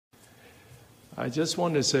I just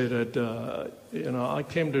want to say that, I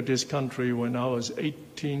came to this country when I was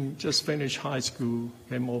 18, just finished high school,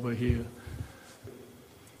 came over here.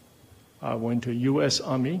 I went to U.S.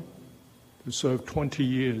 Army to serve 20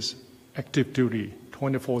 years, active duty,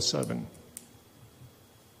 24/7,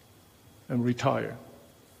 and retire.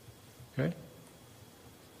 Okay?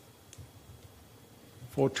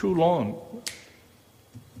 For too long,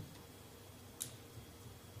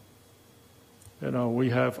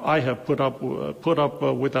 I have put up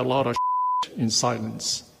with a lot of shit in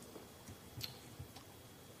silence.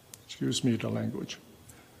 Excuse me the language.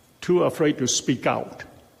 Too afraid to speak out,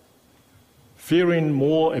 fearing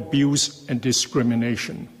more abuse and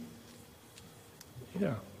discrimination.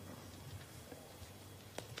 Yeah.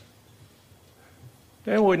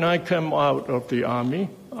 Then when I came out of the Army,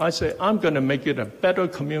 I said, I'm going to make it a better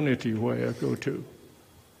community where I go to,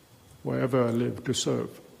 wherever I live to serve.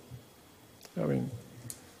 I mean,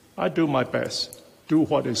 I do my best, do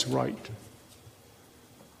what is right.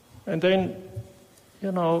 And then,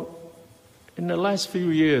 in the last few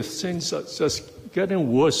years, things are just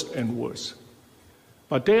getting worse and worse.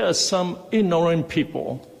 But there are some ignorant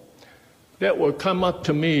people that will come up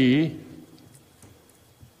to me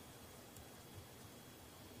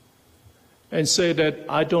and say that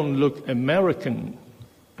I don't look American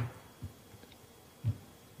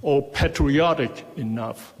or patriotic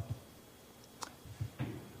enough.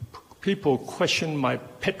 People question my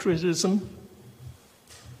patriotism,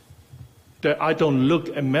 that I don't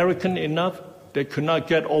look American enough. They could not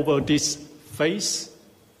get over this face.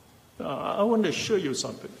 I want to show you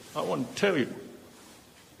something. I want to tell you,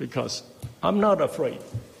 because I'm not afraid.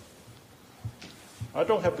 I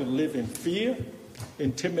don't have to live in fear,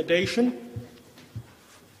 intimidation,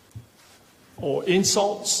 or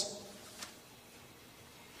insults.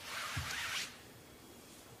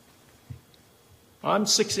 I'm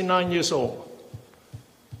 69 years old,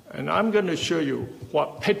 and I'm going to show you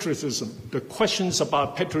what patriotism, the questions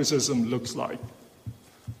about patriotism looks like.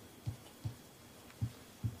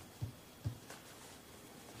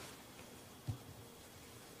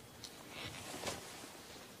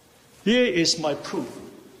 Here is my proof.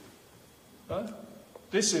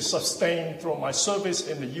 This is sustained from my service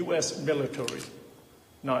in the U.S. military.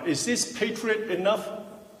 Now, is this patriot enough?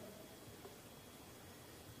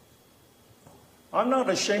 I'm not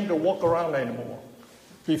ashamed to walk around anymore.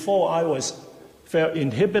 Before I felt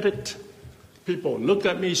inhibited. People look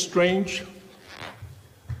at me strange.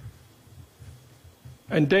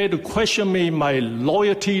 And dare to question me, my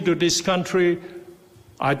loyalty to this country.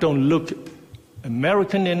 I don't look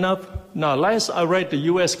American enough. Now, last I read the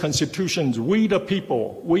U.S. Constitution, we the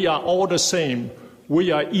people, we are all the same.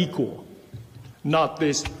 We are equal. Not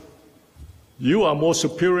this, you are more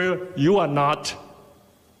superior, you are not.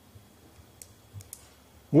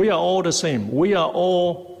 We are all the same. We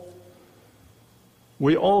all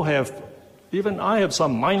have, even I have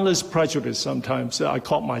some mindless prejudice sometimes that I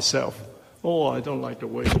caught myself. Oh, I don't like the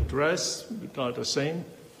way you dress, it's not the same.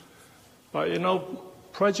 But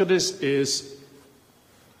prejudice is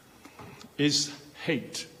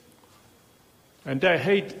hate. And that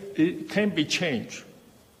hate, it can be changed.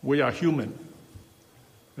 We are human.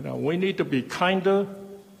 We need to be kinder,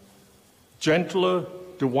 gentler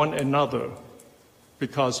to one another,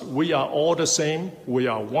 because we are all the same. We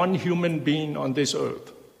are one human being on this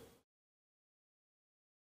earth.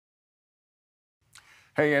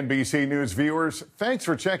 Hey, NBC News viewers, thanks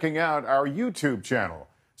for checking out our YouTube channel.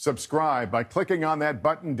 Subscribe by clicking on that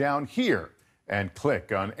button down here, and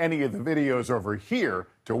click on any of the videos over here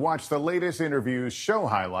to watch the latest interviews, show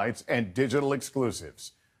highlights, and digital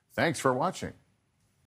exclusives. Thanks for watching.